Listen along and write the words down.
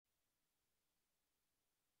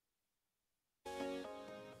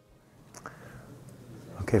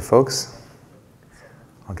Okay, folks,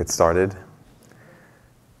 I'll get started.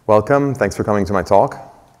 Welcome. Thanks for coming to my talk.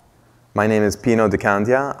 My name is Pino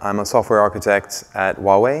DeCandia. I'm a software architect at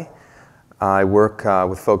Huawei. I work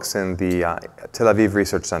with folks in the Tel Aviv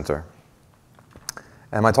Research Center.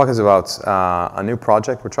 And my talk is about a new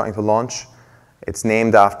project we're trying to launch. It's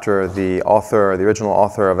named after the author, the original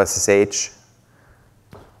author of SSH.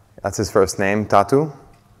 That's his first name, Tatu.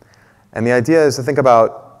 And the idea is to think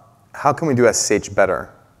about how can we do SSH better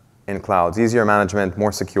in clouds, easier management,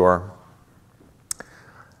 more secure.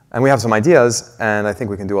 And we have some ideas, and I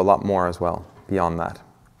think we can do a lot more as well beyond that.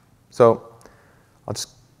 So I'll just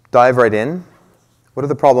dive right in. What are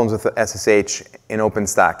the problems with the SSH in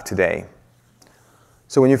OpenStack today?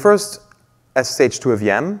 So when you first SSH to a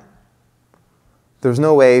VM, there's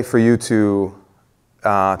no way for you to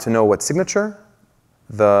know what signature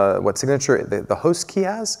the host key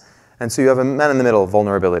has. And so you have a man-in-the-middle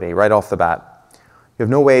vulnerability right off the bat. You have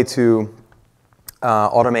no way to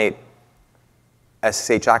automate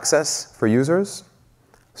SSH access for users.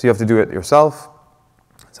 So you have to do it yourself,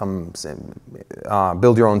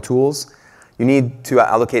 build your own tools. You need to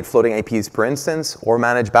allocate floating APs per instance or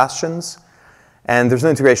manage bastions. And there's no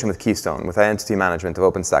integration with Keystone, with identity management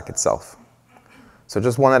of OpenStack itself. So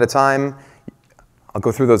just one at a time. I'll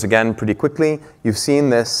go through those again pretty quickly. You've seen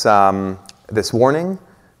this, this warning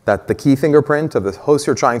that the key fingerprint of the host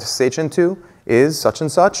you're trying to SSH into is such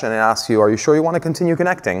and such, and it asks you, are you sure you want to continue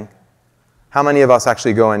connecting? How many of us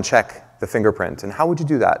actually go and check the fingerprint? And how would you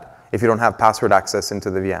do that if you don't have password access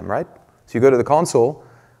into the VM, right? So you go to the console,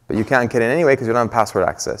 but you can't get in anyway because you don't have password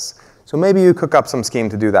access. So maybe you cook up some scheme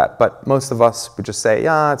to do that, but most of us would just say,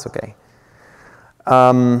 yeah, it's okay.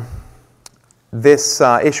 This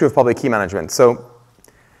issue of public key management. So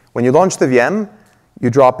when you launch the VM,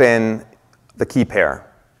 you drop in the key pair.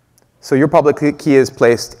 So your public key is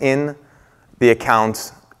placed in the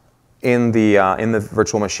account in the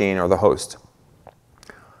virtual machine or the host.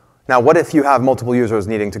 Now, what if you have multiple users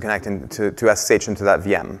needing to connect to SSH into that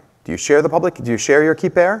VM? Do you share the public? Do you share your key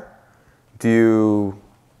pair? Do you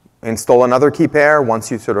install another key pair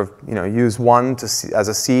once you sort of use one as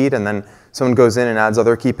a seed, and then someone goes in and adds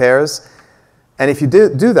other key pairs? And if you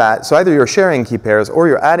do that, so either you're sharing key pairs or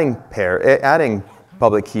you're adding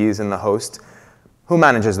public keys in the host. Who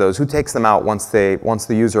manages those? Who takes them out once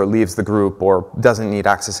the user leaves the group or doesn't need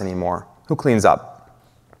access anymore? Who cleans up?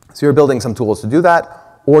 So you're building some tools to do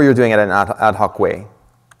that, or you're doing it in an ad hoc way.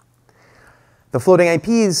 The floating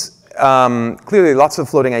IPs, clearly lots of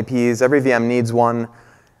floating IPs. Every VM needs one.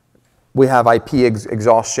 We have IP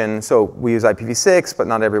exhaustion, so we use IPv6, but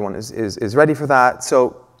not everyone is ready for that.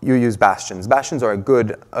 So you use bastions. Bastions are a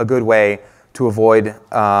good way to avoid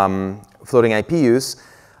floating IP use.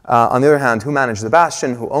 On the other hand, who manages the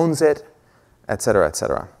bastion, who owns it, et cetera, et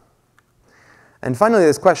cetera. And finally,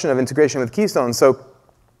 this question of integration with Keystone. So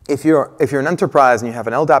if you're an enterprise and you have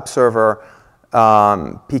an LDAP server,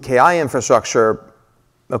 PKI infrastructure,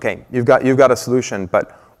 okay, you've got a solution.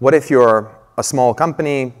 But what if you're a small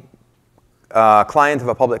company, client of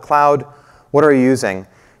a public cloud? What are you using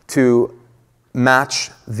to match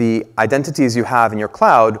the identities you have in your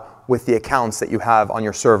cloud with the accounts that you have on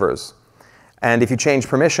your servers? And if you change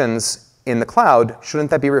permissions in the cloud,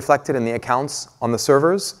 shouldn't that be reflected in the accounts on the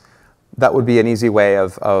servers? That would be an easy way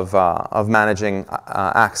of managing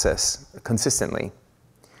access consistently.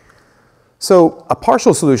 So a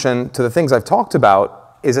partial solution to the things I've talked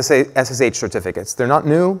about is SSH certificates. They're not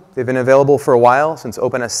new. They've been available for a while, since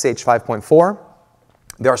OpenSSH 5.4.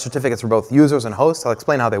 There are certificates for both users and hosts. I'll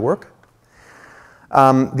explain how they work.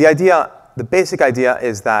 The basic idea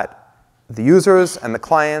is that the users and the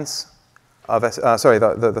clients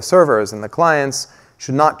the servers and the clients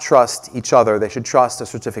should not trust each other. They should trust a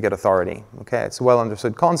certificate authority. Okay, it's a well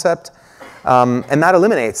understood concept, and that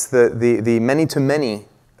eliminates the many-to-many,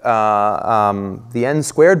 the n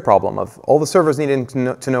squared problem of all the servers needing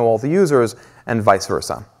to know all the users and vice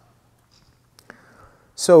versa.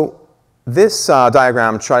 So this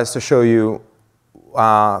diagram tries to show you,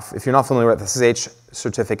 if you're not familiar with SSH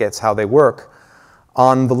certificates, how they work.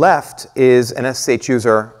 On the left is an SSH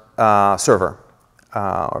user server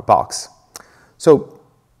or box. So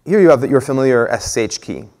here you have your familiar SSH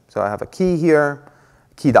key. So I have a key here,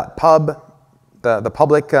 key.pub, the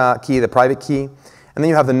public key, the private key, and then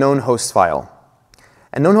you have the known host file.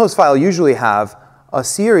 And known host file usually have a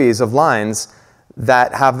series of lines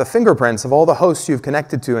that have the fingerprints of all the hosts you've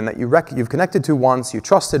connected to and that you've connected to once, you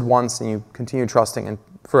trusted once, and you continue trusting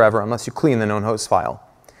forever unless you clean the known host file.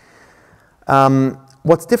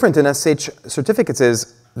 What's different in SSH certificates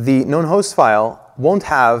is the known host file won't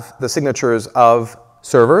have the signatures of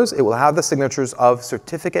servers. It will have the signatures of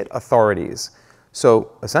certificate authorities.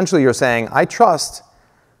 So essentially you're saying, I trust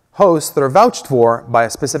hosts that are vouched for by a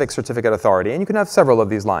specific certificate authority. And you can have several of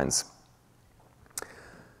these lines.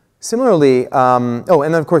 Similarly, oh,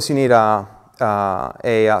 and then of course you need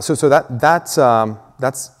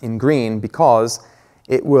that's in green because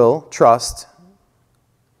it will trust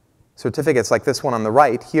certificates like this one on the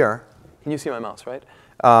right here. Can you see my mouse, right?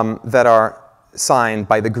 That are signed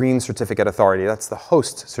by the green certificate authority. That's the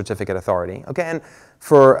host certificate authority. Okay, and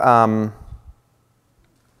for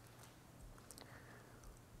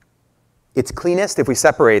it's cleanest if we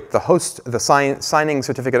separate the host, the signing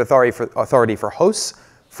certificate authority for hosts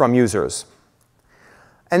from users.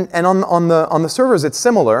 And on the servers, it's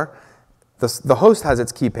similar. The host has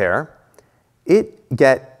its key pair. It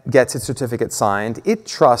gets its certificate signed. It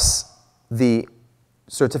trusts the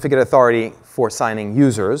certificate authority for signing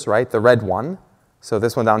users, right? The red one. So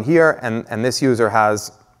this one down here, and this user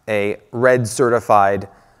has a red certified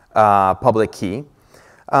public key.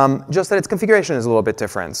 Just that its configuration is a little bit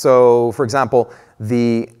different. So for example,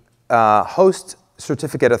 the host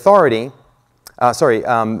certificate authority,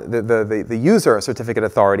 the user certificate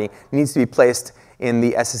authority needs to be placed in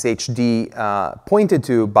the SSHD pointed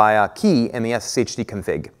to by a key in the SSHD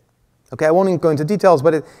config. Okay, I won't go into details,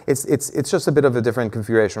 but it's just a bit of a different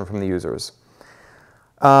configuration from the users.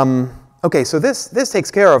 Okay, so this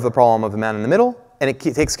takes care of the problem of the man in the middle, and it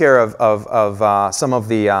takes care of some of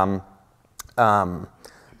the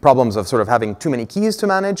problems of sort of having too many keys to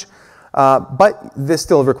manage. But this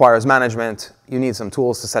still requires management. You need some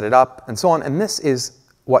tools to set it up, and so on. And this is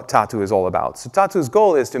what Tatu is all about. So Tatu's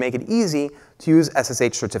goal is to make it easy to use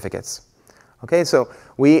SSH certificates. Okay, so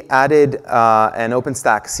we added an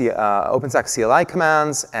OpenStack CLI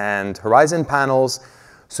commands and Horizon panels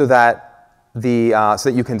so that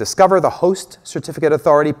you can discover the host certificate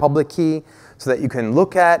authority public key, so that you can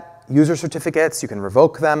look at user certificates, you can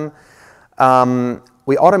revoke them.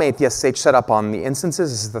 We automate the SSH setup on the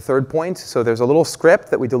instances. This is the third point. So there's a little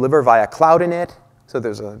script that we deliver via Cloud Init. So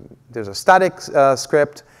there's a static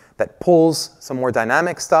script that pulls some more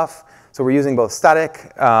dynamic stuff. So we're using both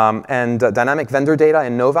static and dynamic vendor data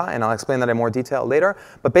in Nova, and I'll explain that in more detail later.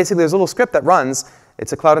 But basically, there's a little script that runs.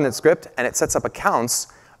 It's a Cloud Init script, and it sets up accounts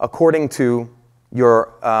according to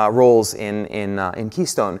your roles in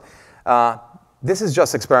Keystone. This is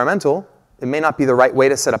just experimental. It may not be the right way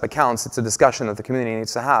to set up accounts. It's a discussion that the community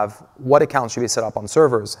needs to have. What accounts should be set up on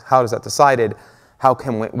servers? How is that decided? How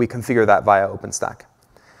can we configure that via OpenStack?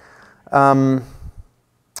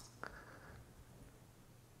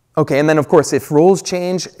 Okay, and then of course, if roles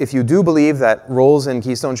change, if you do believe that roles in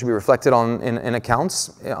Keystone should be reflected in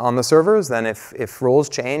accounts on the servers, then if roles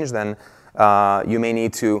change, then you may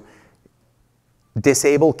need to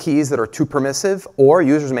disable keys that are too permissive, or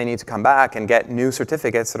users may need to come back and get new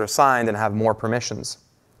certificates that are signed and have more permissions.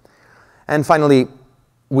 And finally,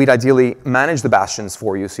 we'd ideally manage the bastions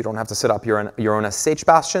for you, so you don't have to set up your own SSH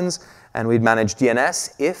bastions. And we'd manage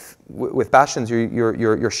DNS if, with bastions,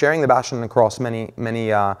 you're sharing the bastion across many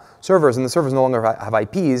servers, and the servers no longer have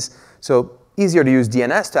IPs. So easier to use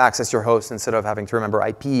DNS to access your host instead of having to remember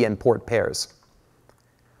IP and port pairs.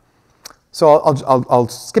 So I'll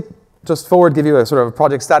skip just forward, give you a sort of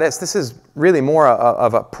project status. This is really more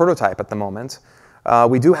of a prototype at the moment.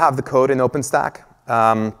 We do have the code in OpenStack.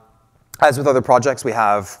 As with other projects, we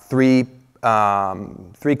have three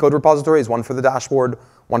code repositories, one for the dashboard,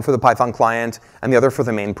 one for the Python client, and the other for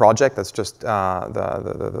the main project. That's just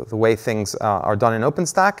the way things are done in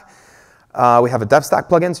OpenStack. We have a DevStack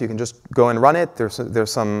plugin, so you can just go and run it.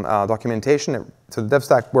 There's some documentation. So the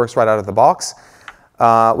DevStack works right out of the box.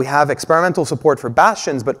 We have experimental support for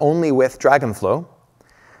bastions, but only with Dragonflow.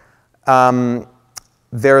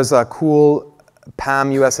 There's a cool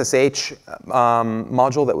PAM USSH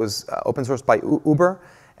module that was open sourced by Uber.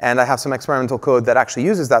 And I have some experimental code that actually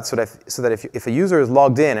uses that so that if a user is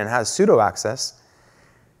logged in and has sudo access,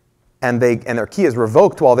 and their key is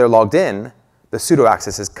revoked while they're logged in, the sudo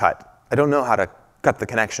access is cut. I don't know how to cut the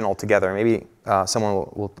connection altogether. Maybe someone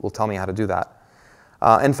will tell me how to do that.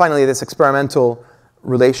 And finally, this experimental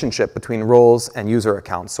relationship between roles and user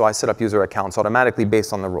accounts. So I set up user accounts automatically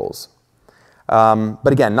based on the roles.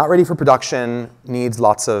 But again, not ready for production, needs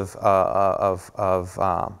lots more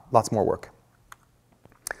work.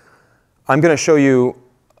 I'm going to show you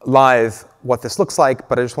live what this looks like,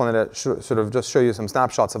 but I just wanted to sort of just show you some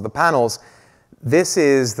snapshots of the panels. This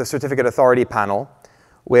is the certificate authority panel,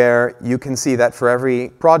 where you can see that for every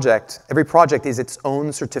project is its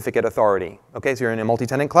own certificate authority. Okay, so you're in a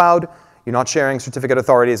multi-tenant cloud. You're not sharing certificate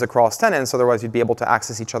authorities across tenants, otherwise you'd be able to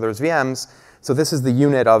access each other's VMs. So this is the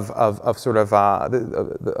unit of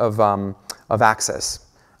access.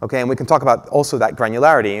 Okay, and we can talk about also that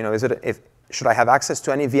granularity. You know, should I have access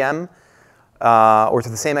to any VM or to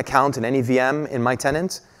the same account in any VM in my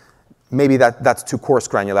tenant? Maybe that's too coarse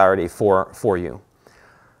granularity for you.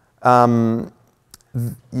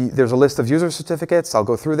 There's a list of user certificates. I'll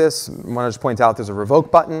go through this. I want to just point out there's a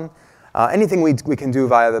revoke button. Anything we can do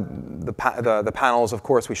via the panels, of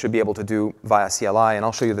course, we should be able to do via CLI, and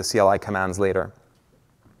I'll show you the CLI commands later.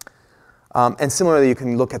 And similarly, you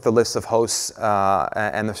can look at the list of hosts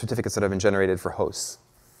and the certificates that have been generated for hosts.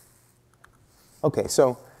 OK,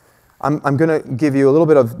 so I'm going to give you a little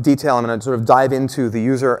bit of detail. I'm going to sort of dive into the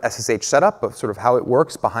user SSH setup of sort of how it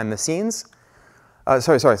works behind the scenes.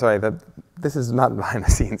 Sorry. This is not behind the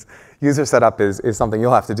scenes. User setup is something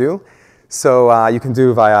you'll have to do. So you can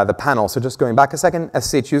do via the panel. So just going back a second,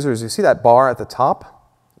 SSH users, you see that bar at the top,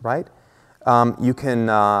 right? You can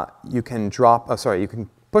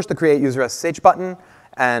push the create user SSH button,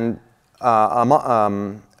 and a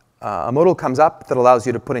modal comes up that allows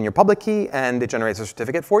you to put in your public key, and it generates a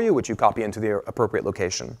certificate for you, which you copy into the appropriate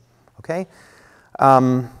location. Okay?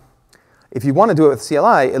 If you want to do it with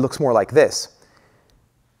CLI, it looks more like this.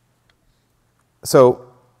 So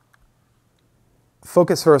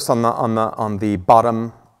focus first on the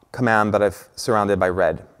bottom command that I've surrounded by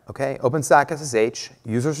red. Okay? OpenStack SSH,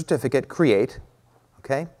 user certificate, create.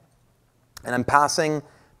 Okay? And I'm passing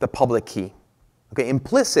the public key. Okay?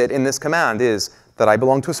 Implicit in this command is that I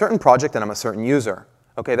belong to a certain project and I'm a certain user.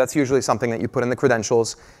 Okay? That's usually something that you put in the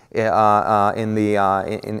credentials in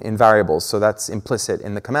variables. So that's implicit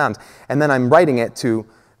in the command. And then I'm writing it to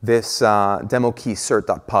this demo key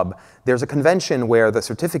cert.pub. There's a convention where the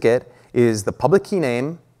certificate is the public key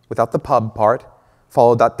name without the pub part,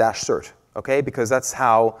 followed .-cert, okay? Because that's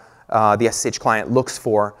how the SSH client looks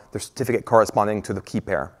for the certificate corresponding to the key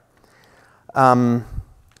pair.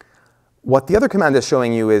 What the other command is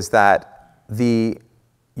showing you is that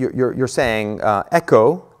you're saying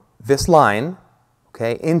echo this line,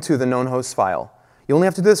 okay, into the known host file. You only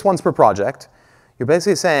have to do this once per project. You're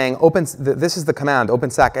basically saying, this is the command,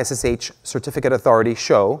 OpenStack SSH certificate authority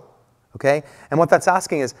show, okay? And what that's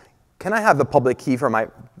asking is, can I have the public key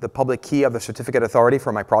of the certificate authority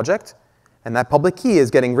for my project? And that public key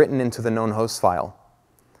is getting written into the known host file.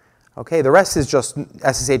 Okay, the rest is just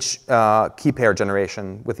SSH key pair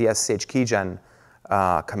generation with the SSH keygen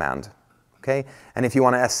command. Okay, and if you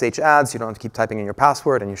want to SSH adds, you don't have to keep typing in your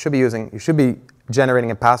password, and you should be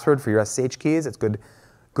generating a password for your SSH keys. It's good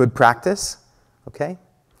practice. Okay.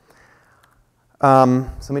 So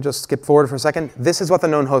let me just skip forward for a second. This is what the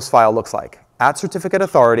known host file looks like. At certificate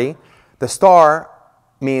authority, the star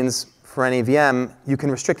means for any VM, you can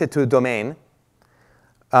restrict it to a domain.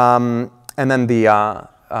 And then the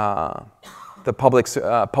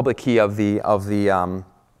public key of the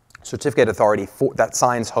certificate authority that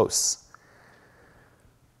signs hosts.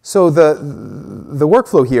 So the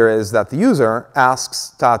workflow here is that the user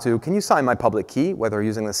asks Tatu, can you sign my public key, whether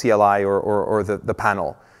using the CLI or the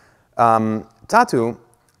panel? Tatu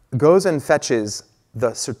goes and fetches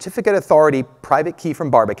the certificate authority private key from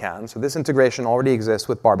Barbican. So this integration already exists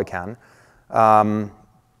with Barbican.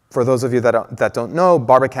 For those of you that don't know,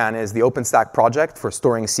 Barbican is the OpenStack project for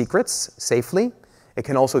storing secrets safely. It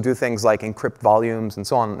can also do things like encrypt volumes and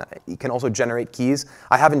so on. It can also generate keys.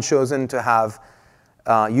 I haven't chosen to have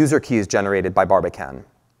user keys generated by Barbican.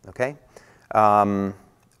 Okay?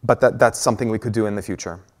 But that's something we could do in the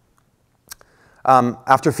future.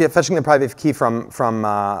 After fetching the private key from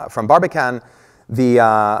Barbican,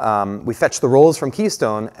 we fetch the roles from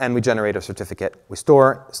Keystone and we generate a certificate. We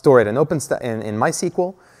store it in OpenStack in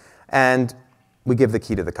MySQL, and we give the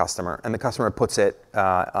key to the customer, and the customer puts it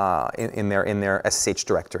in their SSH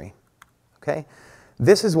directory. Okay,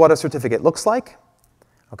 this is what a certificate looks like.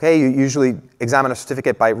 Okay, you usually examine a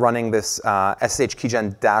certificate by running this SSH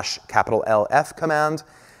keygen -LF command.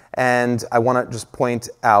 And I want to just point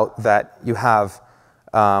out that you have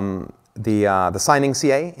the signing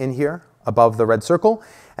CA in here above the red circle.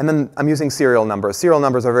 And then I'm using serial numbers. Serial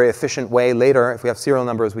numbers are a very efficient way. Later, if we have serial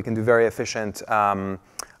numbers, we can do very efficient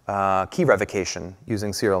key revocation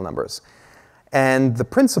using serial numbers. And the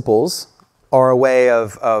principles are a way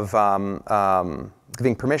of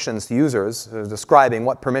giving permissions to users, describing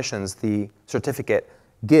what permissions the certificate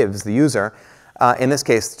gives the user. In this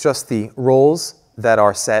case, just the roles that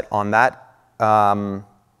are set on that on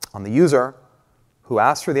the user who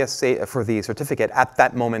asked for the certificate at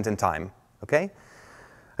that moment in time. Okay.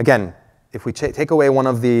 Again, if we take away one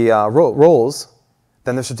of the roles,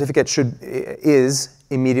 then the certificate is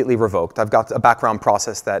immediately revoked. I've got a background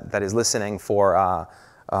process that is listening for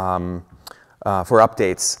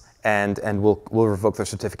updates and will revoke the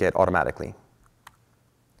certificate automatically.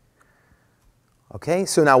 Okay.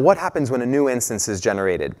 So now, what happens when a new instance is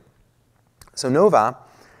generated? So Nova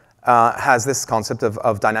has this concept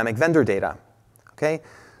of dynamic vendor data. Okay?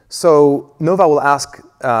 So Nova will ask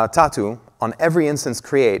Tatu on every instance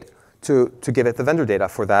create to give it the vendor data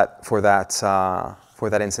for that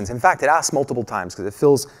instance. In fact, it asks multiple times because it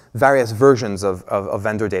fills various versions of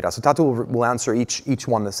vendor data. So Tatu will answer each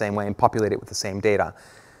one the same way and populate it with the same data.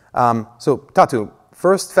 So Tatu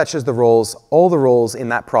first fetches the roles, all the roles in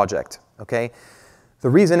that project. Okay? The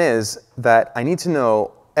reason is that I need to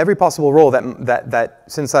know every possible role that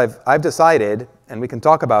since I've decided, and we can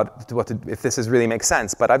talk about if this really makes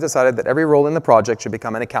sense, but I've decided that every role in the project should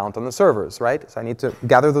become an account on the servers, right? So I need to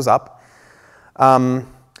gather those up. I'm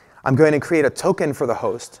going to create a token for the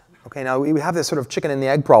host. Okay, now we have this sort of chicken and the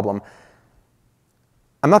egg problem.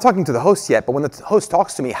 I'm not talking to the host yet, but when the host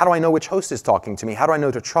talks to me, how do I know which host is talking to me? How do I know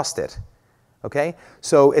to trust it? Okay,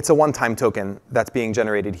 so it's a one-time token that's being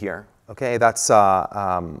generated here. Okay, that's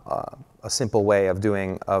a simple way of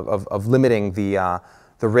limiting the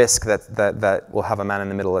risk that will have a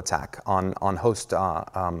man-in-the-middle attack on host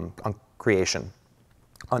on creation,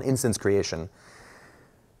 on instance creation.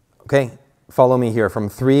 Okay, follow me here. From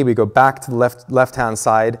 3, we go back to the left-hand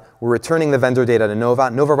side. We're returning the vendor data to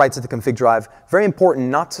Nova. Nova writes it to config drive. Very important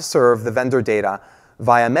not to serve the vendor data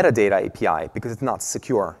via metadata API because it's not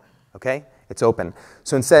secure. Okay, it's open.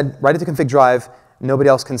 So instead, write it to config drive. Nobody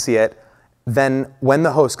else can see it. Then when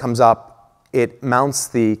the host comes up, it mounts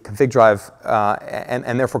the config drive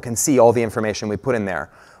and therefore can see all the information we put in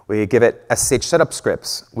there. We give it SSH setup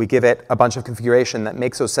scripts. We give it a bunch of configuration that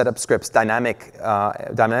makes those setup scripts dynamically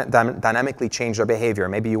change their behavior.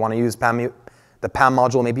 Maybe you want to use the PAM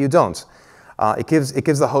module, maybe you don't. It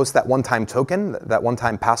gives the host that one-time token, that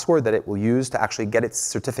one-time password that it will use to actually get its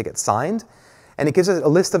certificate signed. And it gives it a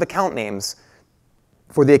list of account names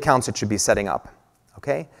for the accounts it should be setting up.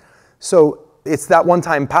 Okay? So it's that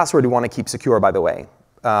one-time password we want to keep secure, by the way.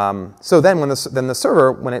 So then when the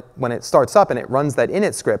server, when it starts up and it runs that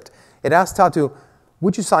init script, it asks Tatu,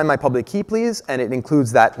 would you sign my public key, please? And it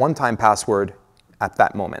includes that one-time password at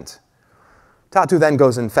that moment. Tatu then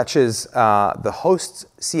goes and fetches the host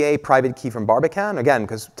CA private key from Barbican, again,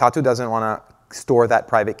 because Tatu doesn't want to store that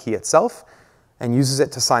private key itself, and uses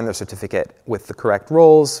it to sign their certificate with the correct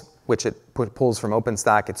roles, which it pulls from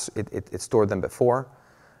OpenStack. It stored them before.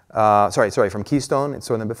 From Keystone, it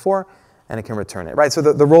stored them before, and it can return it, right? So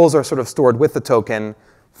the roles are sort of stored with the token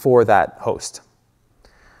for that host.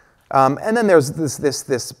 And then there's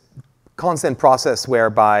this constant process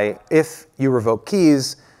whereby if you revoke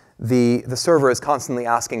keys, the server is constantly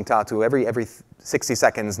asking Tatu every 60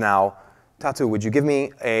 seconds now, Tatu, would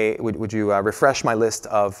you refresh my list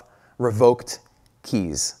of revoked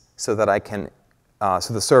keys so that I can,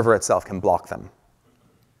 so the server itself can block them.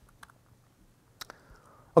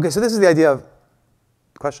 Okay, so this is the idea of,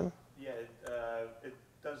 question? Yeah, it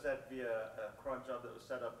does that via a cron job that was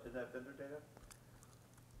set up in that vendor data?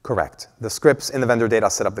 Correct. The scripts in the vendor data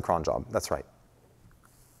set up the cron job. That's right.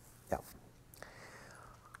 Yeah.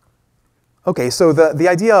 Okay, so the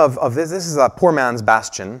idea of this is a poor man's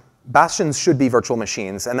bastion. Bastions should be virtual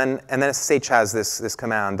machines, and then SSH has this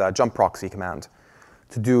command, jump proxy command,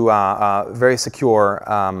 to do very secure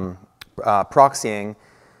proxying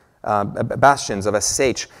bastions of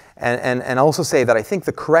SSH. And I'll also say that I think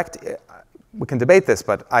the correct, we can debate this,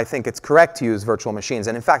 but I think it's correct to use virtual machines.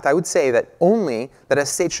 And in fact, I would say that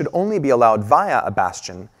SSH should only be allowed via a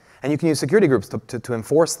bastion. And you can use security groups to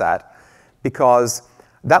enforce that, because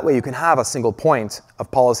that way you can have a single point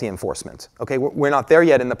of policy enforcement. Okay, we're not there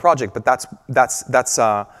yet in the project, but that's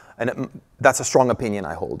a strong opinion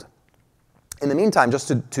I hold. In the meantime, just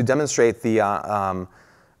to demonstrate the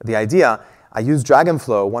idea, I use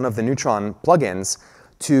Dragonflow, one of the Neutron plugins,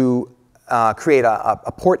 to create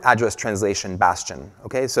a port address translation bastion.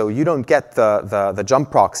 Okay, so you don't get the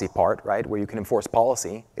jump proxy part, right, where you can enforce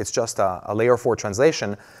policy. It's just a layer 4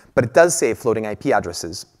 translation, but it does save floating IP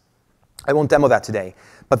addresses. I won't demo that today,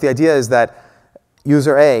 but the idea is that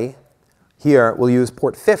user A here will use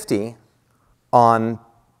port 50 on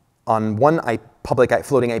one public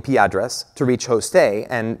floating IP address to reach host A,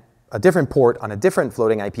 and a different port on a different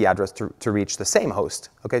floating IP address to reach the same host.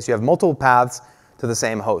 Okay, so you have multiple paths to the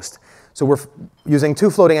same host. So we're using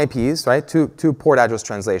 2 floating IPs, right? Two port address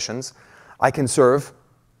translations. I can serve.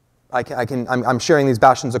 I'm sharing these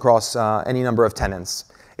bastions across any number of tenants.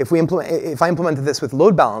 If I implemented this with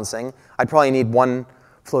load balancing, I'd probably need 1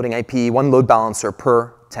 floating IP, 1 load balancer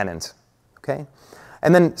per tenant. Okay,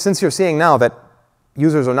 and then since you're seeing now that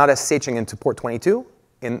users are not SSHing into port 22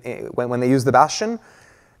 when they use the bastion,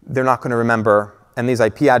 they're not going to remember, and these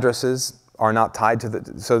IP addresses are not tied to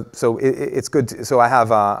the, so it's good. So I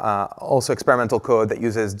have also experimental code that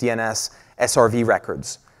uses DNS SRV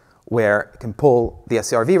records, where it can pull the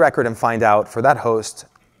SCRV record and find out for that host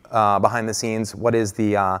behind the scenes what is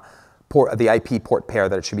the IP port pair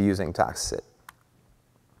that it should be using to access it.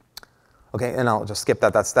 Okay, and I'll just skip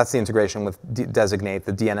that. That's the integration with designate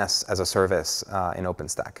the DNS as a service in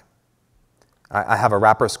OpenStack. I have a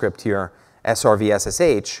wrapper script here, SRV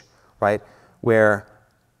SSH, right, where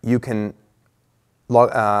you can log.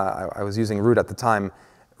 I was using root at the time.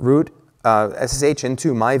 Root SSH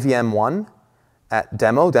into my VM1 at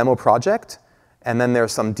demo project, and then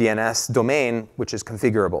there's some DNS domain which is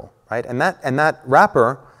configurable, right? And that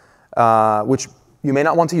wrapper, which you may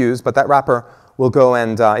not want to use, but that wrapper will go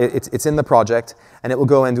and it's in the project, and it will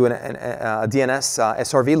go and do a DNS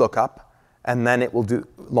SRV lookup, and then it will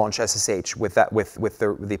launch SSH with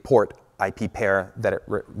the port IP pair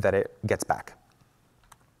that it gets back.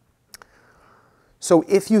 So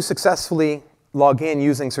if you successfully log in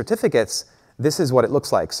using certificates, this is what it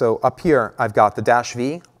looks like. So up here, I've got the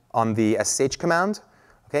 -v on the SSH command.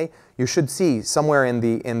 Okay, you should see somewhere in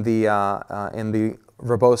the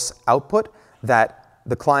verbose output that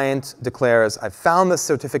the client declares, I've found the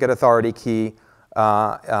certificate authority key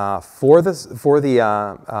for the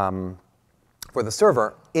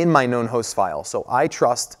server in my known host file. So I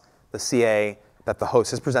trust the CA that the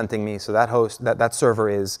host is presenting me. So that server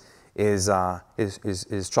is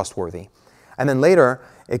trustworthy. And then later,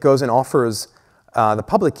 it goes and offers the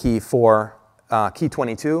public key for key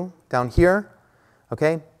 22 down here.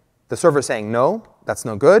 Okay, the server is saying no, that's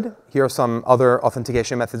no good. Here are some other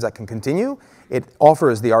authentication methods that can continue. It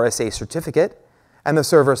offers the RSA certificate, and the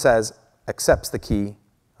server says accepts the key.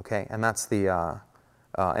 Okay, and that's the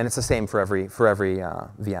and it's the same for every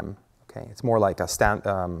VM. Okay, it's more like a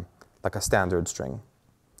standard string.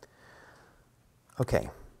 Okay,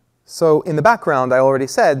 so in the background, I already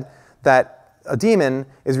said that a daemon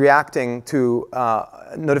is reacting to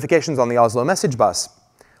notifications on the Oslo message bus.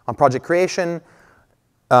 On project creation,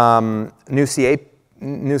 new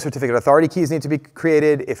certificate authority keys need to be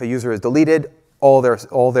created. If a user is deleted, all their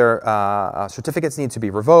certificates need to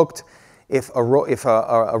be revoked. If a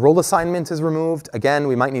role assignment is removed, again,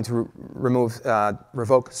 we might need to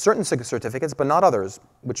revoke certain certificates, but not others,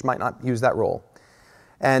 which might not use that role.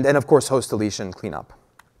 And of course, host deletion cleanup.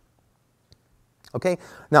 Okay,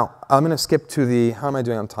 now I'm going to skip to the, how am I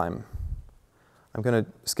doing on time? I'm going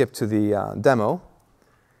to skip to the demo,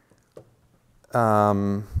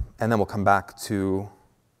 and then we'll come back to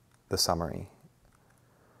the summary.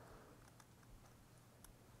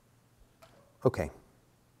 Okay.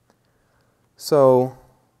 So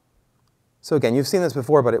again, you've seen this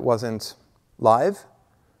before, but it wasn't live.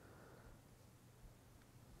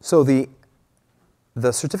 So the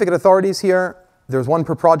certificate authorities here, there's one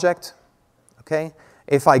per project. Okay.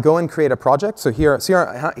 If I go and create a project, so here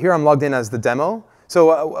I'm logged in as the demo.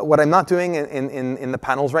 So what I'm not doing in the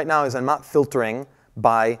panels right now is I'm not filtering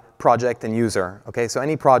by project and user. Okay. So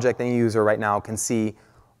any project, any user right now can see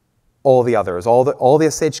all the others, all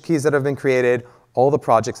the SSH keys that have been created, all the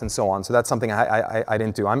projects, and so on. So that's something I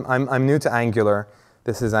didn't do. I'm new to Angular.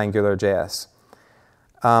 This is AngularJS.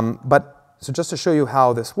 So just to show you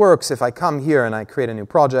how this works, if I come here and I create a new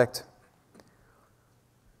project,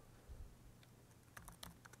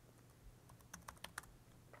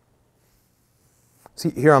 see,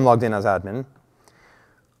 here I'm logged in as admin.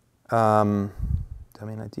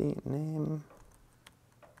 Domain ID, name.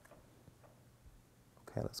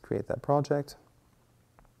 Okay, let's create that project.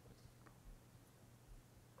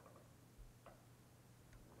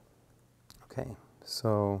 Okay,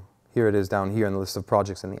 so here it is down here in the list of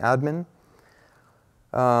projects in the admin.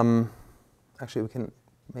 Actually, we can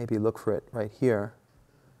maybe look for it right here.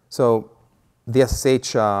 So the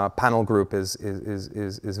SSH panel group is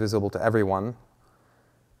visible to everyone.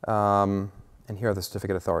 And here are the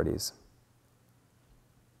certificate authorities.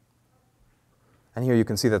 And here you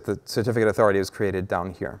can see that the certificate authority is created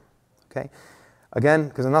down here. Okay. Again,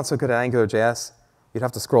 because I'm not so good at AngularJS, you'd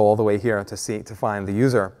have to scroll all the way here to find the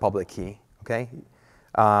user public key. Okay.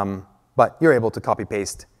 But you're able to copy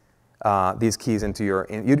paste these keys into your.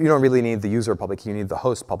 You don't really need the user public key. You need the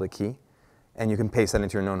host public key, and you can paste that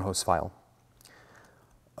into your known host file.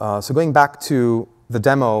 So going back to the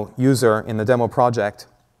demo user in the demo project.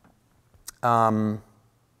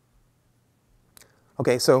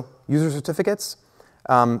 Okay, so user certificates.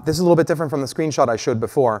 This is a little bit different from the screenshot I showed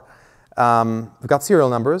before. We've got serial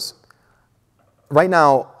numbers. Right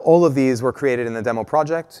now, all of these were created in the demo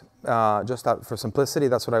project, just out for simplicity.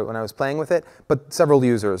 That's what when I was playing with it. But several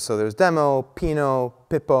users. So there's demo, Pino,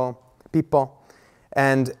 Pippo,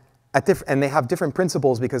 and they have different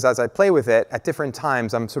principles because as I play with it, at different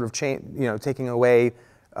times, I'm sort of taking away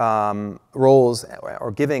roles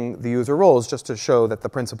or giving the user roles just to show that the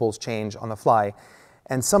principals change on the fly.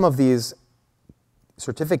 And some of these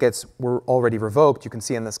certificates were already revoked, you can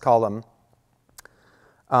see in this column.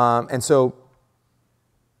 And so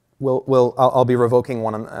I'll be revoking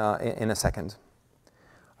one in a second.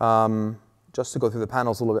 Just to go through the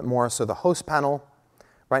panels a little bit more. So the host panel,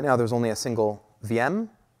 right now there's only a single VM,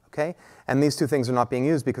 okay? And these two things are not being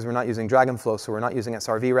used because we're not using Dragonflow, so we're not using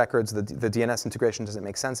SRV records. The DNS integration doesn't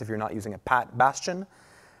make sense if you're not using a bastion,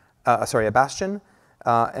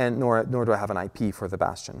 and nor do I have an IP for the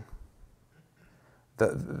bastion.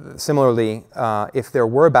 Similarly, if there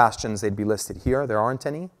were bastions, they'd be listed here. There aren't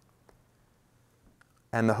any.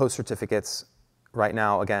 And the host certificates, right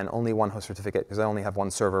now, again, only one host certificate because I only have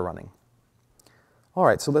one server running. All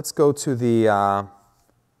right, so let's go to the,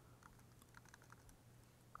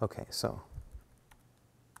 okay, so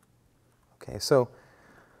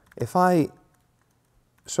if I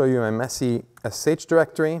show you my messy SSH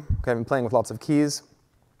directory, okay, I've been playing with lots of keys.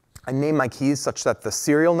 I name my keys such that the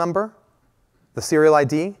serial number, the serial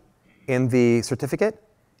ID in the certificate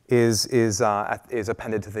is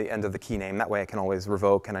appended to the end of the key name. That way I can always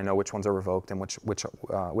revoke, and I know which ones are revoked and which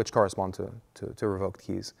correspond to revoked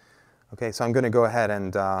keys. Okay, so I'm going to go ahead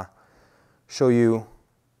and show you.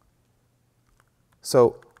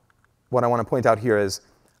 So what I want to point out here is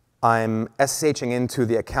I'm SSHing into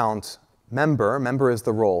the account member. Member is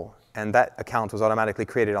the role, and that account was automatically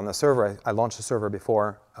created on the server. I launched the server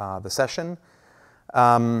before the session.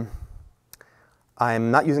 I'm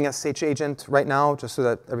not using SSH agent right now, just so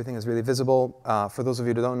that everything is really visible. For those of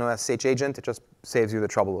you who don't know SSH agent, it just saves you the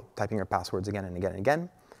trouble of typing your passwords again and again and again.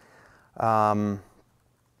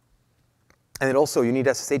 And it also, you need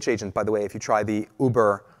SSH agent, by the way, if you try the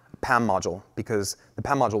Uber PAM module, because the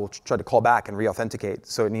PAM module will try to call back and re-authenticate,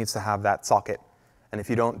 so it needs to have that socket. And if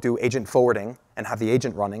you don't do agent forwarding and have the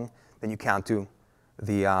agent running, then you can't do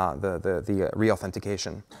the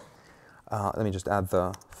re-authentication. Let me just add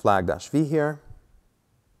the flag-v here.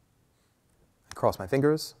 Cross my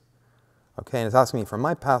fingers. Okay, and it's asking me for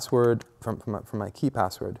my password, from my key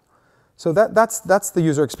password. So that's the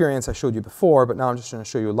user experience I showed you before, but now I'm just going to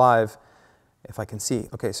show you live if I can see.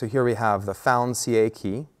 Okay, so here we have the found CA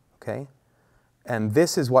key, okay? And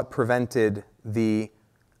this is what prevented the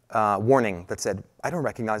warning that said, I don't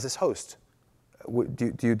recognize this host.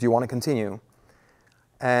 Do you want to continue?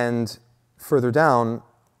 And further down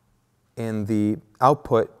in the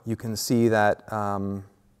output, you can see that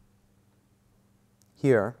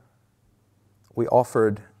here, we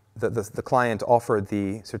offered, the client offered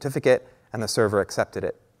the certificate, and the server accepted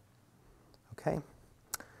it. Okay?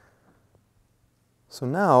 So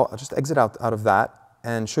now, I'll just exit out of that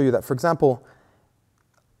and show you that, for example,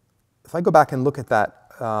 if I go back and look at that,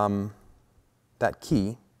 that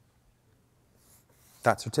key,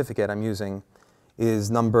 that certificate I'm using is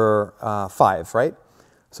number 5, right?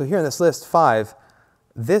 So here in this list, 5,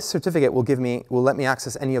 this certificate will let me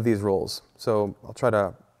access any of these roles. So I'll try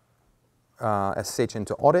to SSH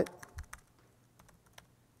into audit.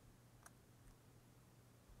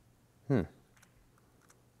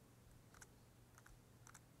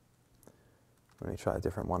 Let me try a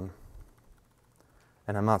different one.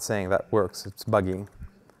 And I'm not saying that works, it's buggy.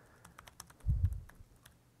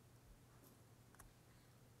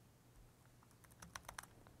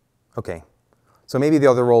 Okay. So maybe the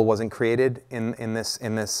other role wasn't created in this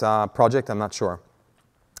project. I'm not sure.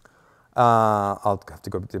 I'll have to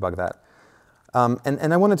go debug that.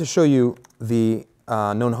 And I wanted to show you the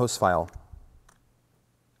known host file.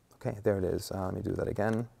 Okay, there it is. Let me do that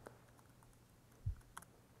again.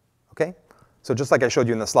 Okay, so just like I showed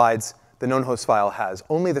you in the slides, the known host file has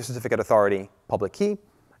only the certificate authority public key,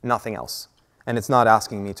 nothing else. And it's not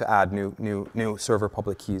asking me to add new server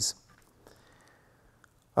public keys.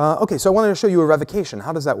 Okay, so I wanted to show you a revocation.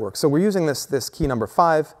 How does that work? So we're using this key number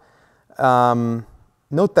 5.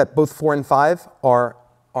 Note that both 4 and 5 are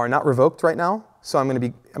not revoked right now. So I'm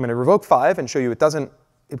going to revoke 5 and show you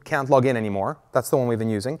it can't log in anymore. That's the one we've been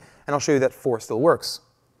using. And I'll show you that 4 still works.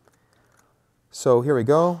 So here we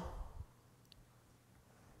go.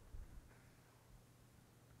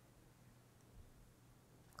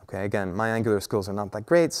 Okay, again, my Angular skills are not that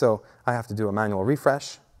great, so I have to do a manual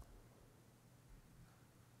refresh.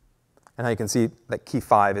 And now you can see that key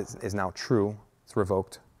 5 is now true. It's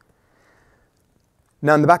revoked.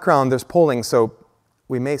 Now in the background, there's polling, so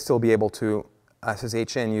we may still be able to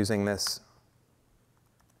SSH in using this.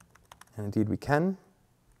 And indeed we can.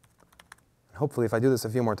 And hopefully if I do this a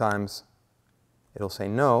few more times, it'll say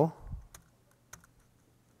no.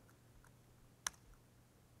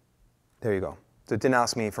 There you go. So it didn't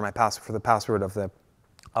ask me for the password of the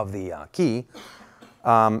key,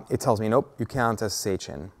 it tells me, nope, you can't SSH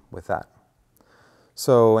in with that.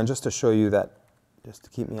 So, and just to show you that, just to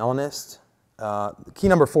keep me honest, key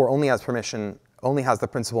number 4 only has permission, only has the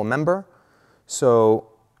principal member. So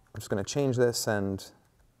I'm just going to change this, and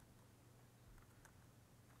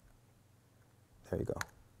there you go.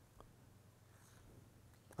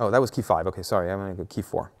 Oh, that was key 5. OK, sorry, I'm going to go key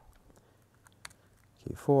 4.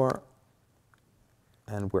 Key 4,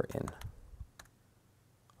 and we're in.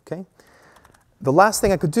 OK? The last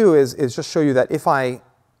thing I could do is just show you that if I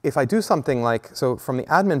do something like, so from the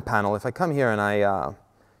admin panel, if I come here and I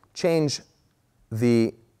change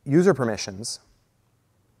the user permissions,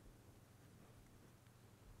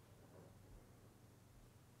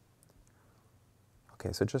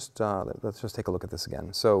 OK, so just let's just take a look at this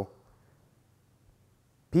again. So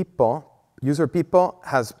people, user people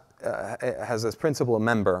has this principal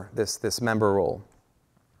member, this member role.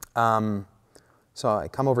 So I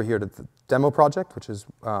come over here to the demo project, which is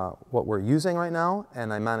what we're using right now,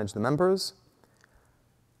 and I manage the members.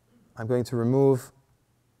 I'm going to remove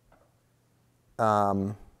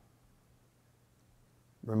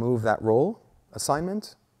that role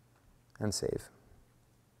assignment and save.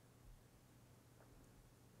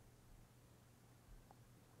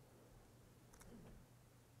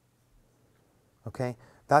 OK,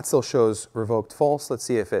 that still shows revoked false. Let's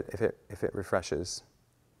see if it refreshes.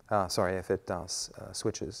 Sorry, if it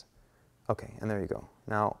switches. OK, and there you go.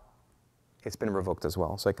 Now it's been revoked as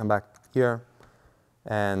well. So I come back here,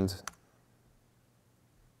 and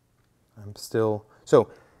I'm still. So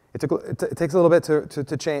it takes a little bit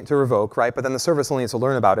to revoke, right? But then the service only needs to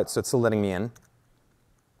learn about it, so it's still letting me in.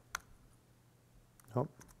 Nope.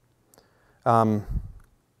 Tell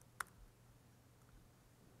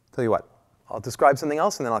you what, I'll describe something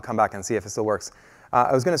else, and then I'll come back and see if it still works.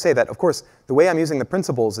 I was going to say that, of course, the way I'm using the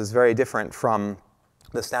principles is very different from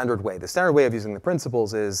the standard way. The standard way of using the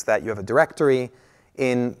principles is that you have a directory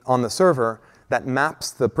on the server that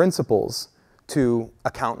maps the principles to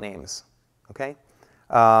account names. Okay?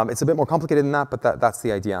 It's a bit more complicated than that, but that's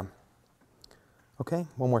the idea. Okay,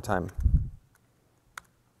 one more time.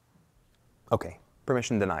 Okay,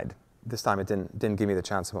 permission denied. This time it didn't give me the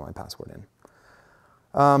chance to put my password in.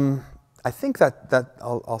 I think that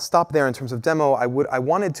I'll stop there in terms of demo. I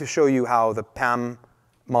wanted to show you how the PAM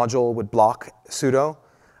module would block sudo.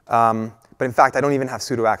 But in fact, I don't even have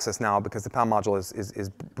sudo access now because the PAM module is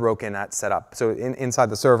broken at setup. So inside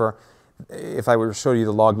the server, if I were to show you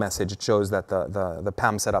the log message, it shows that the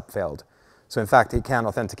PAM setup failed. So in fact, it can't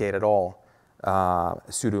authenticate at all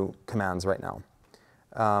sudo commands right now.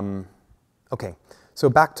 OK, so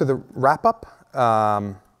back to the wrap-up.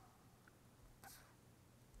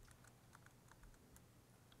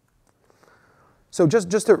 So just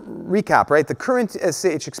to recap, right? The current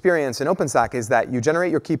SSH experience in OpenStack is that you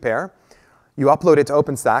generate your key pair, you upload it to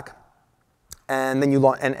OpenStack, and then you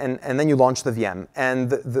launch the VM.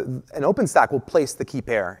 And an OpenStack will place the key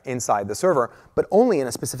pair inside the server, but only in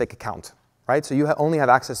a specific account, right? So you only have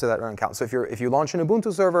access to that account. So if you launch an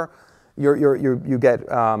Ubuntu server, you get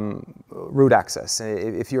root access.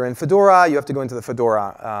 If you're in Fedora, you have to go into the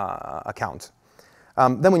Fedora account.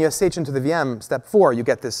 Then when you SSH into the VM, step 4, you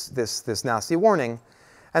get this nasty warning.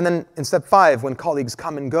 And then in step 5, when colleagues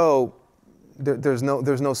come and go, there's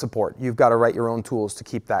no support. You've got to write your own tools to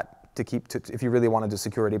keep if you really want to do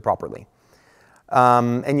security properly.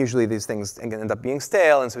 And usually these things end up being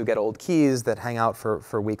stale, and so you get old keys that hang out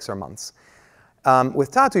for weeks or months. With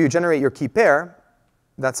Tatu, you generate your key pair.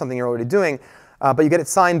 That's something you're already doing. But you get it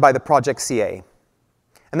signed by the project CA.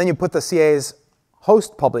 And then you put the CA's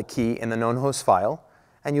host public key in the known host file,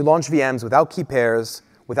 and you launch VMs without key pairs,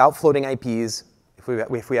 without floating IPs,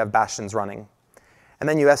 if we have bastions running. And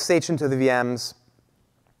then you SSH into the VMs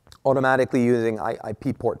automatically using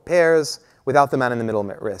IP port pairs without the man-in-the-middle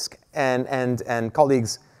risk. And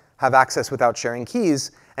colleagues have access without sharing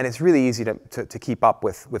keys, and it's really easy to keep up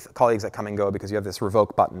with colleagues that come and go because you have this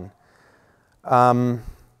revoke button.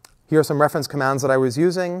 Here are some reference commands that I was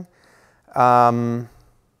using.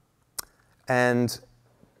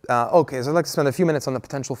 OK, so I'd like to spend a few minutes on the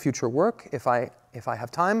potential future work if I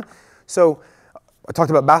have time. So I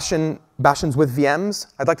talked about bastions with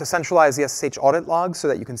VMs. I'd like to centralize the SSH audit logs so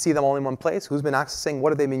that you can see them all in one place. Who's been accessing?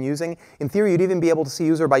 What have they been using? In theory, you'd even be able to see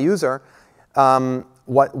user by user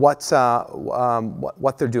what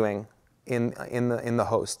they're doing in the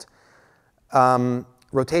host.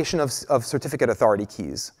 Rotation of certificate authority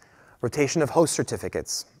keys. Rotation of host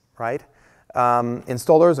certificates, right?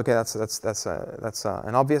 Installers, OK, that's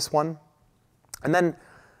an obvious one. And then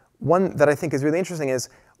one that I think is really interesting is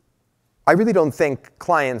I really don't think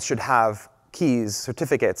clients should have keys,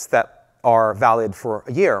 certificates that are valid for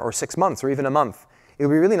a year or 6 months or even a month. it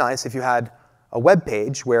would be really nice if you had a web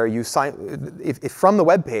page where you sign, if from the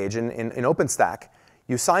web page in OpenStack,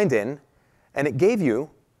 you signed in, and it gave you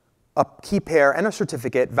a key pair and a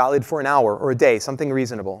certificate valid for an hour or a day, something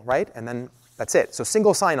reasonable, right? And then that's it. So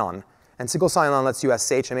single sign-on. And single sign-on lets you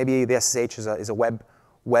SSH, and maybe the SSH is a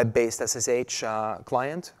web-based SSH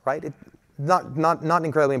client, right? Not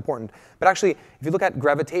incredibly important. But actually, if you look at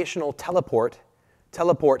gravitational teleport,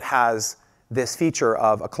 teleport has this feature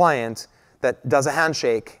of a client that does a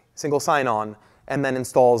handshake, single sign-on, and then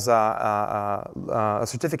installs a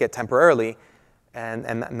certificate temporarily,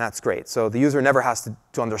 and that's great. So the user never has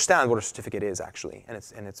to understand what a certificate is, actually, and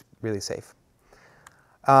it's really safe.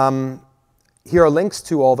 Here are links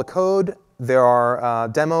to all the code. There are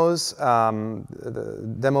demos,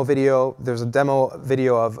 the demo video. There's a demo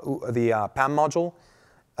video of the PAM module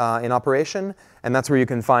in operation, and that's where you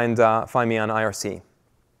can find me on IRC.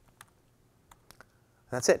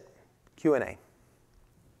 That's it. Q&A.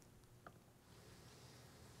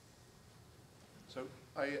 So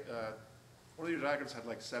one of your diagrams had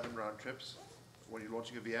like 7 round trips when you're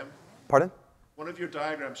launching a VM. Pardon? One of your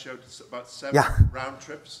diagrams showed about 7 round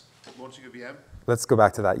trips launching a VM. Let's go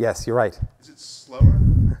back to that. Yes, you're right. Is it slower?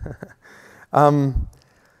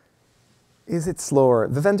 Is it slower?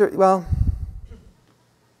 The vendor, well.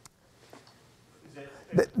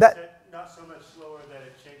 Is it not so much slower that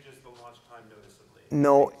it changes the launch time noticeably?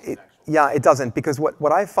 No, it doesn't, because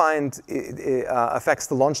what I find affects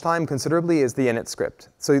the launch time considerably is the init script.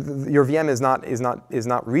 So your VM is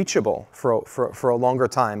not reachable for a longer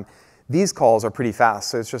time. These calls are pretty fast,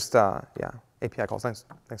 so it's just API calls. Thanks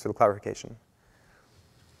for the clarification.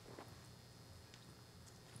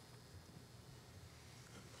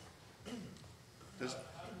 How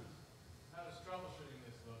does troubleshooting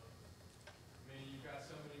this look? I mean, you've got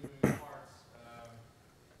so many moving parts,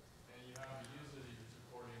 and you have a user that you're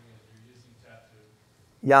supporting, and you're using Tatu.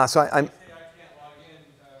 Yeah, so I'm. Say I can't log in.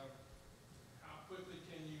 How quickly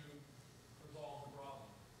can you resolve the problem?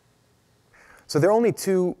 So there are only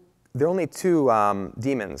two. There are only two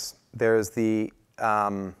daemons. There's the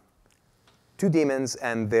 2 daemons,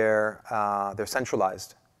 and they're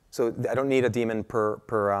centralized. So I don't need a daemon per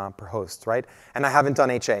host, right? And I haven't done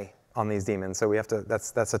HA on these daemons, so we have to.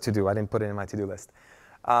 That's a to-do. I didn't put it in my to-do list.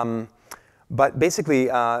 But basically,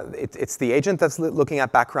 it's the agent that's looking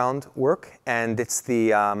at background work, and it's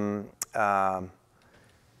the and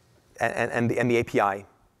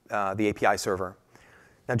the API server.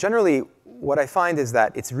 Now, generally, what I find is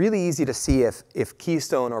that it's really easy to see if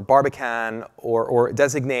Keystone or Barbican or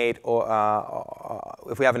Designate or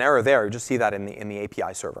if we have an error there, you just see that in the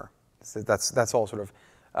API server. So that's all sort of.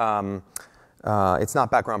 It's not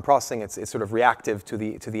background processing. It's sort of reactive to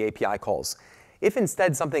the API calls. If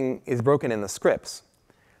instead something is broken in the scripts,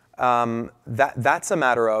 that's a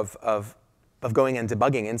matter of going and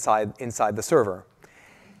debugging inside the server.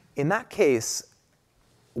 In that case,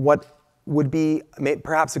 what would be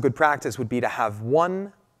perhaps a good practice would be to have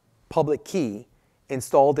one public key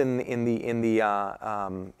installed in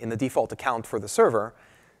the default account for the server,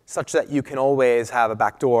 such that you can always have a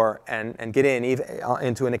backdoor and get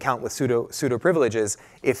into an account with pseudo privileges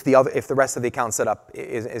if the rest of the account setup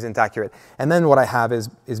isn't accurate. And then what I have is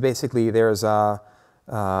basically there's a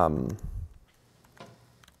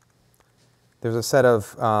set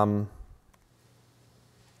of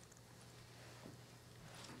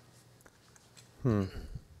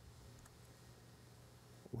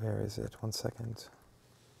where is it? 1 second.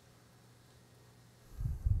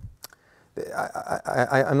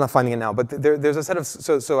 I'm not finding it now, but there's a set of,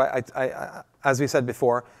 as we said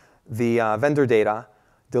before, the vendor data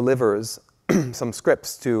delivers some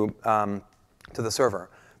scripts to the server.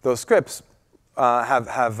 Those scripts do a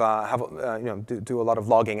lot of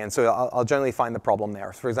logging, and so I'll generally find the problem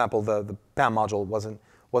there. For example, the PAM module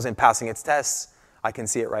wasn't passing its tests. I can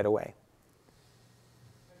see it right away.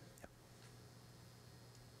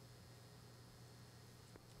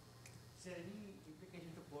 Is there any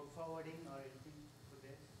implication to port forwarding or anything for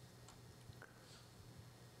this?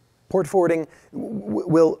 Port forwarding,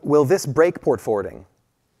 will this break port forwarding?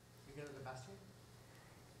 Because of the bastion?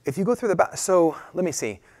 If you go through the so let me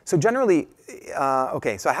see. So generally,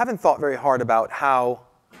 okay, so I haven't thought very hard about how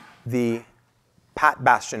the pat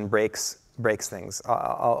bastion breaks things.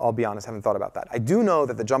 I'll be honest, I haven't thought about that. I do know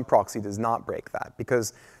that the jump proxy does not break that,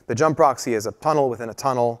 because the jump proxy is a tunnel within a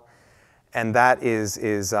tunnel, and that is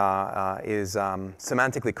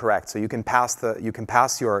semantically correct. So you can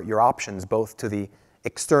pass your options both to the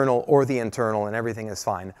external or the internal, and everything is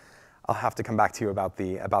fine. I'll have to come back to you about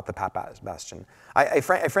the pat bastion. I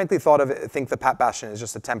frankly think the pat bastion is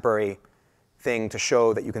just a temporary thing to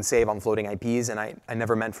show that you can save on floating IPs, and I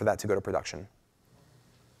never meant for that to go to production.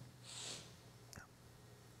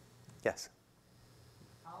 Yes.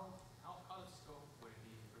 How out of scope would it be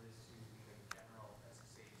for this to be a general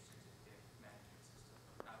SSH certificate management system,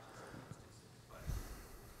 not just instances, but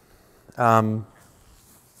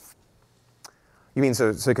You mean so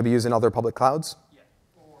it could be used in other public clouds? yeah,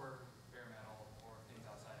 or bare metal, or things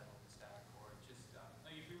outside of OpenStack, or just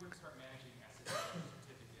like if we were to start managing SSH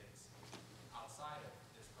certificates outside of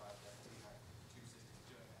this project, we have two systems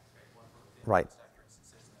doing that, right? One for within Right. OpenStack for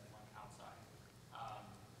instances, and then one outside.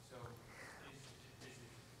 So is it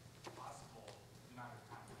possible amount of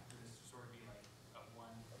time for this to sort of be like a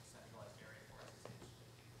one centralized area for SSH?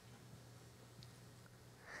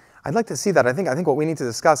 I'd like to see that. I think what we need to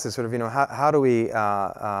discuss is sort of, how do we,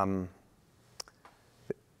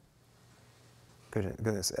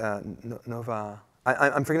 goodness, Nova,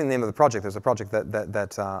 I'm forgetting the name of the project. There's a project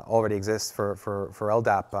that already exists for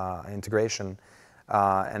LDAP integration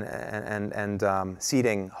and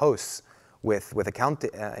seeding hosts with account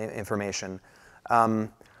information.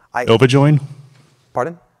 NovaJoin?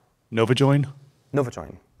 Pardon? NovaJoin?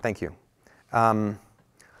 NovaJoin, thank you.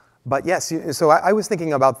 But yes, so I was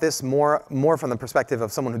thinking about this more from the perspective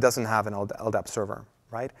of someone who doesn't have an LDAP server,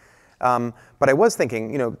 right? But I was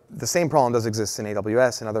thinking, the same problem does exist in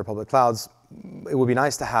AWS and other public clouds. It would be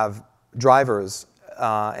nice to have drivers,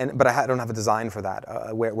 but I don't have a design for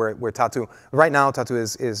that. Where Tatu, right now, Tatu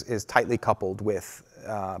is tightly coupled with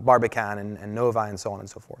Barbican and Nova and so on and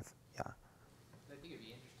so forth. Yeah. I think it'd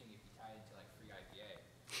be interesting if you tied into like free IPA.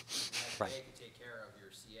 Right. IPA could take care of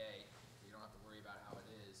your CA. You don't have to worry about how it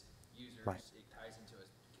is. Users, Right. it ties into it.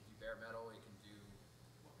 It can do bare metal. It can do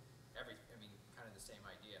everything. I mean, kind of the same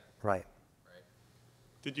idea, Right. right?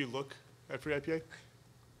 Did you look at free IPA?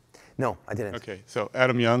 No, I didn't. Okay, so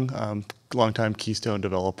Adam Young, longtime Keystone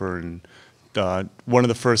developer, and one of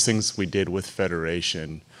the first things we did with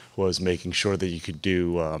Federation was making sure that you could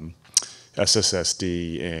do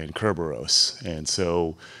SSSD and Kerberos. And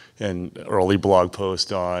so an early blog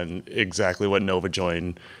post on exactly what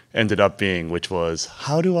NovaJoin ended up being, which was,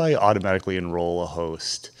 how do I automatically enroll a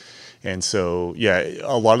host? And so, yeah,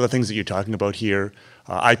 a lot of the things that you're talking about here,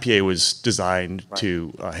 IPA was designed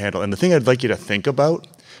to handle. And the thing I'd like you to think about,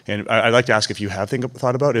 and I'd like to ask if you have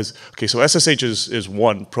thought about is, okay, so SSH is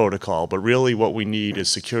one protocol, but really what we need is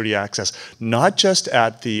security access, not just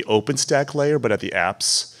at the OpenStack layer, but at the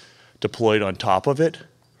apps deployed on top of it,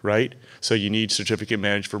 right? So you need certificate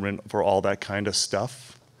management for all that kind of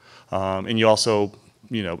stuff. And you also,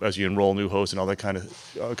 as you enroll new hosts and all that kind of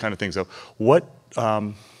thing. So what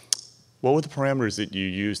were the parameters that you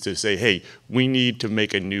used to say, hey, we need to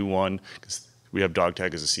make a new one, because we have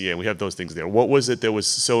DogTag as a CA, and we have those things there. What was it that was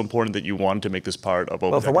so important that you wanted to make this part of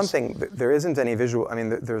OpenText? Well, for one thing, there isn't any visual,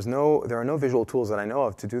 there are no visual tools that I know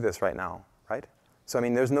of to do this right now, right? So,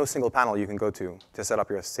 there's no single panel you can go to set up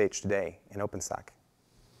your SSH today in OpenStack,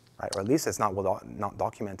 right? Or at least it's not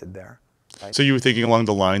documented there, right? So you were thinking along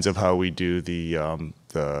the lines of how we do the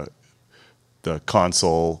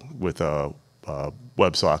console with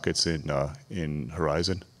WebSockets in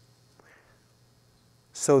Horizon?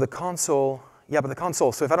 So the console, but the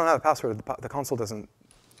console, so if I don't have a password, the console doesn't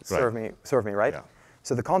serve me, right? Yeah.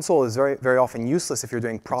 So the console is very, very often useless if you're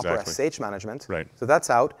doing proper Exactly. SSH management. Right. So that's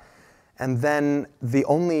out. And then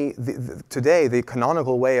today, the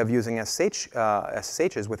canonical way of using SSH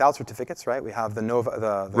is without certificates, right? We have the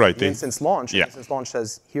Nova, the instance launch. Yeah. The instance launch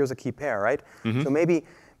says, here's a key pair, right? So maybe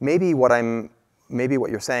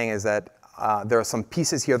what you're saying is that there are some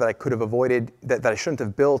pieces here that I could have avoided, that I shouldn't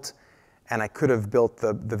have built, and I could have built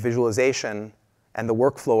the visualization and the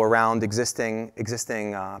workflow around existing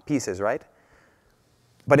pieces, right?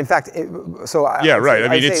 But in fact, it's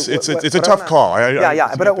a tough call.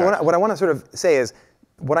 But what I want to sort of say is,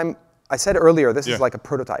 I said earlier, this is like a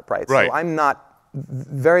prototype, right? Right. So I'm not,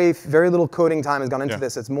 very, very little coding time has gone into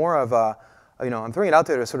this. It's more of a, I'm throwing it out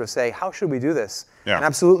there to sort of say, how should we do this? Yeah. And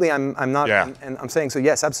absolutely, I'm not, and I'm saying, so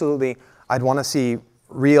yes, absolutely, I'd want to see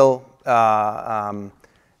real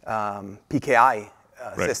PKI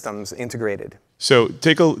systems integrated. So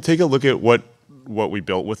take a look at what we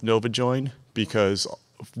built with NovaJoin, because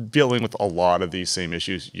dealing with a lot of these same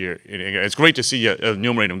issues, it's great to see you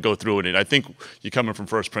enumerate them, go through it, and I think you're coming from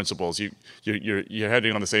first principles. You're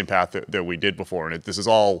heading on the same path that we did before, and this is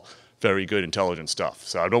all very good, intelligent stuff.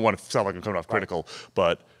 So I don't want to sound like I'm coming off critical,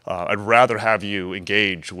 but I'd rather have you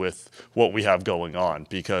engage with what we have going on,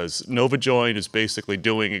 because NovaJoin is basically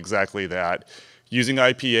doing exactly that, using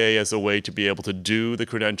IPA as a way to be able to do the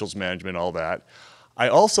credentials management, all that. I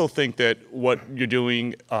also think that what you're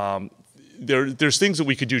doing, there's things that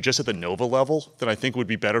we could do just at the Nova level that I think would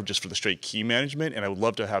be better just for the straight key management, and I would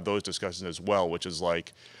love to have those discussions as well, which is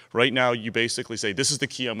like, Right now, you basically say, this is the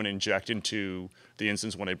key I'm going to inject into the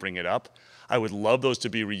instance when I bring it up. I would love those to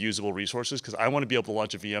be reusable resources because I want to be able to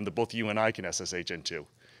launch a VM that both you and I can SSH into.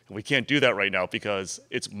 And we can't do that right now because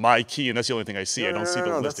it's my key and that's the only thing I see. I don't see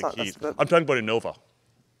the list of keys. I'm talking about Innova.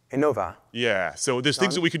 Innova? Yeah, so there's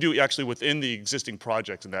things that we could do actually within the existing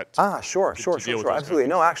projects and that. Sure, absolutely.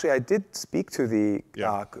 No, actually, I did speak to the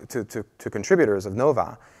to contributors of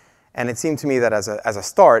Nova, and it seemed to me that as a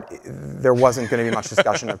start, there wasn't going to be much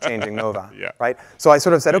discussion of changing Nova, right? So I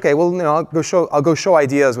sort of said, okay, well, I'll go show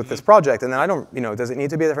ideas with this project, and then I don't, does it need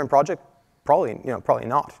to be a different project? Probably, probably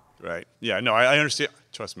not. Right. Yeah. No, I understand.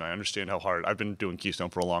 Trust me, I understand how hard. I've been doing Keystone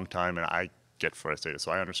for a long time, and I get frustrated.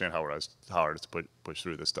 So I understand how hard it is to push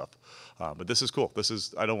through this stuff. But this is cool.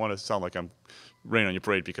 I don't want to sound like I'm raining on your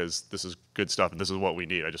parade because this is good stuff and this is what we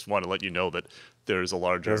need. I just want to let you know that there's a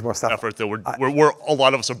larger effort that we're a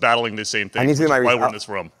lot of us are battling the same thing. I need to do my research. Why we're in this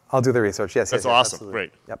room. I'll do the research. Yes. That's yes, awesome. Absolutely.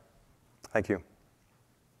 Great. Yep. Thank you.